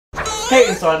Hey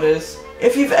Insiders,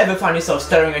 if you've ever found yourself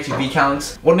staring at your V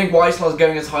count, wondering why it's not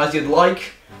going as high as you'd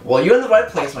like, well, you're in the right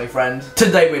place, my friend.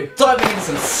 Today we're diving into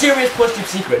some serious PlushTube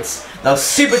secrets that'll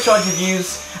supercharge your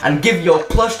views and give your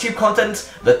PlushTube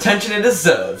content the attention it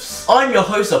deserves. I'm your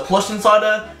host of Plush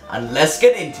Insider, and let's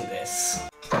get into this.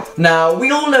 Now,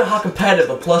 we all know how competitive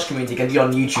the Plush community can be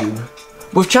on YouTube.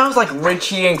 With channels like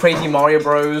Richie and Crazy Mario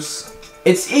Bros,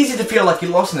 it's easy to feel like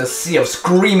you're lost in a sea of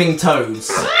screaming toads.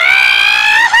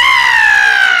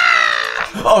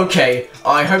 Okay,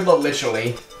 I hope not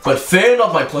literally. But fear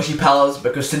not, my plushy pals,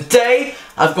 because today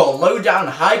I've got a lowdown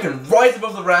on how you can rise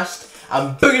above the rest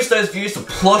and boost those views to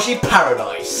plushy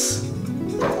paradise.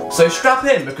 So strap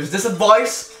in, because this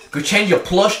advice could change your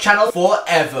plush channel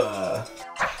forever.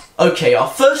 Okay, our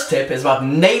first tip is about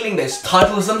nailing those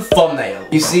titles and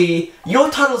thumbnails. You see, your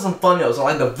titles and thumbnails are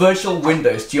like the virtual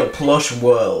windows to your plush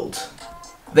world.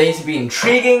 They need to be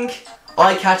intriguing,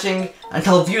 eye-catching, and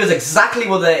tell viewers exactly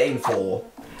what they're in for.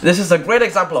 This is a great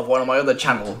example of one on my other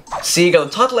channel. See, you got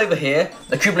the title over here,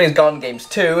 the Creepers Garden Games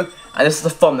 2, and this is the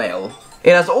thumbnail.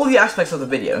 It has all the aspects of the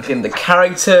video, including the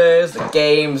characters, the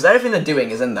games, everything they're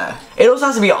doing is in there. It also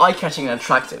has to be eye-catching and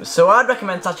attractive, so I'd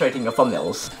recommend saturating your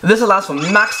thumbnails. This allows for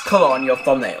max color on your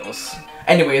thumbnails.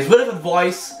 Anyways, word of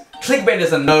advice, clickbait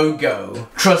is a no-go.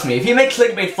 Trust me, if you make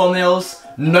clickbait thumbnails,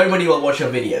 nobody will watch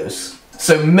your videos.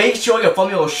 So make sure your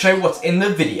thumbnail will show what's in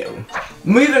the video.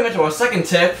 Moving on to our second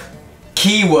tip,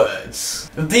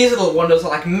 keywords. These little wonders are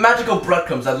like magical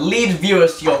breadcrumbs that lead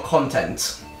viewers to your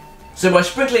content. So by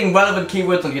sprinkling relevant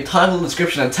keywords on your title,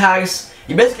 description and tags,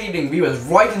 you're basically leading viewers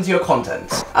right into your content.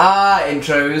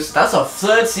 Intros, that's our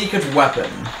third secret weapon.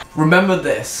 Remember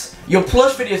this, your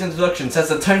plush video's introduction sets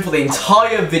the tone for the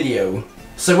entire video.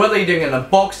 So whether you're doing an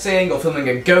unboxing or filming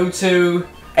a go-to,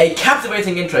 a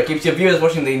captivating intro keeps your viewers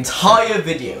watching the entire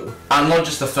video, and not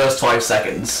just the first 5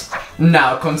 seconds.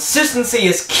 Now, consistency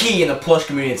is key in the plush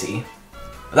community.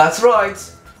 That's right,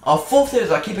 our fourth tip is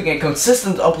about keeping a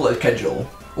consistent upload schedule.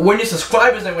 When your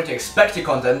subscribers know when to expect your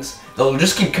content, they'll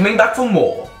just keep coming back for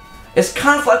more. It's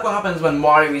kind of like what happens when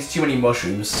Mario eats too many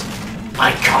mushrooms.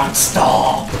 I can't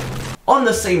stop! On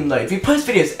the same note, we post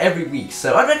videos every week,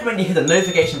 so I'd recommend you hit the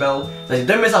notification bell so you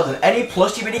don't miss out on any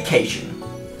PlushTube education.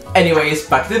 Anyways,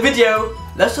 back to the video,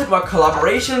 let's talk about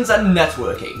collaborations and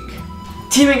networking.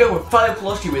 Teaming up with fellow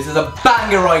PlushTubers is a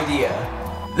banger idea.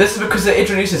 This is because it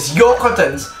introduces your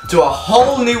content to a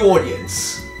whole new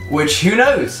audience, which, who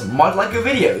knows, might like your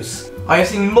videos. I have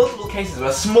seen multiple cases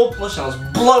where small plush channels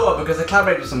blow up because they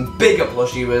collaborate with some bigger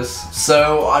PlushTubers,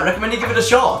 so I recommend you give it a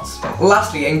shot.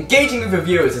 Lastly, engaging with your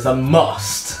viewers is a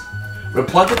must.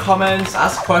 Reply to comments,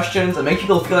 ask questions, and make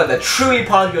people feel like they're truly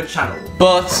part of your channel.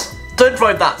 But don't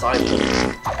write that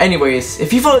either. Anyways,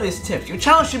 if you follow these tips, your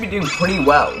channel should be doing pretty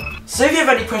well. So if you have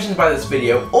any questions about this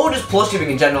video, or just PlushTubing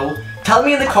in general, tell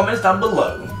me in the comments down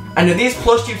below. And if these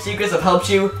PlushTube secrets have helped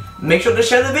you, make sure to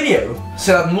share the video,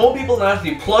 so that more people know how to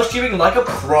do PlushTubing like a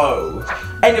pro.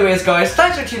 Anyways guys,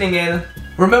 thanks for tuning in.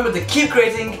 Remember to keep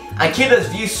creating, and keep those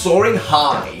views soaring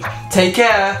high. Take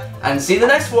care, and see you in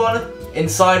the next one,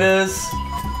 Insiders.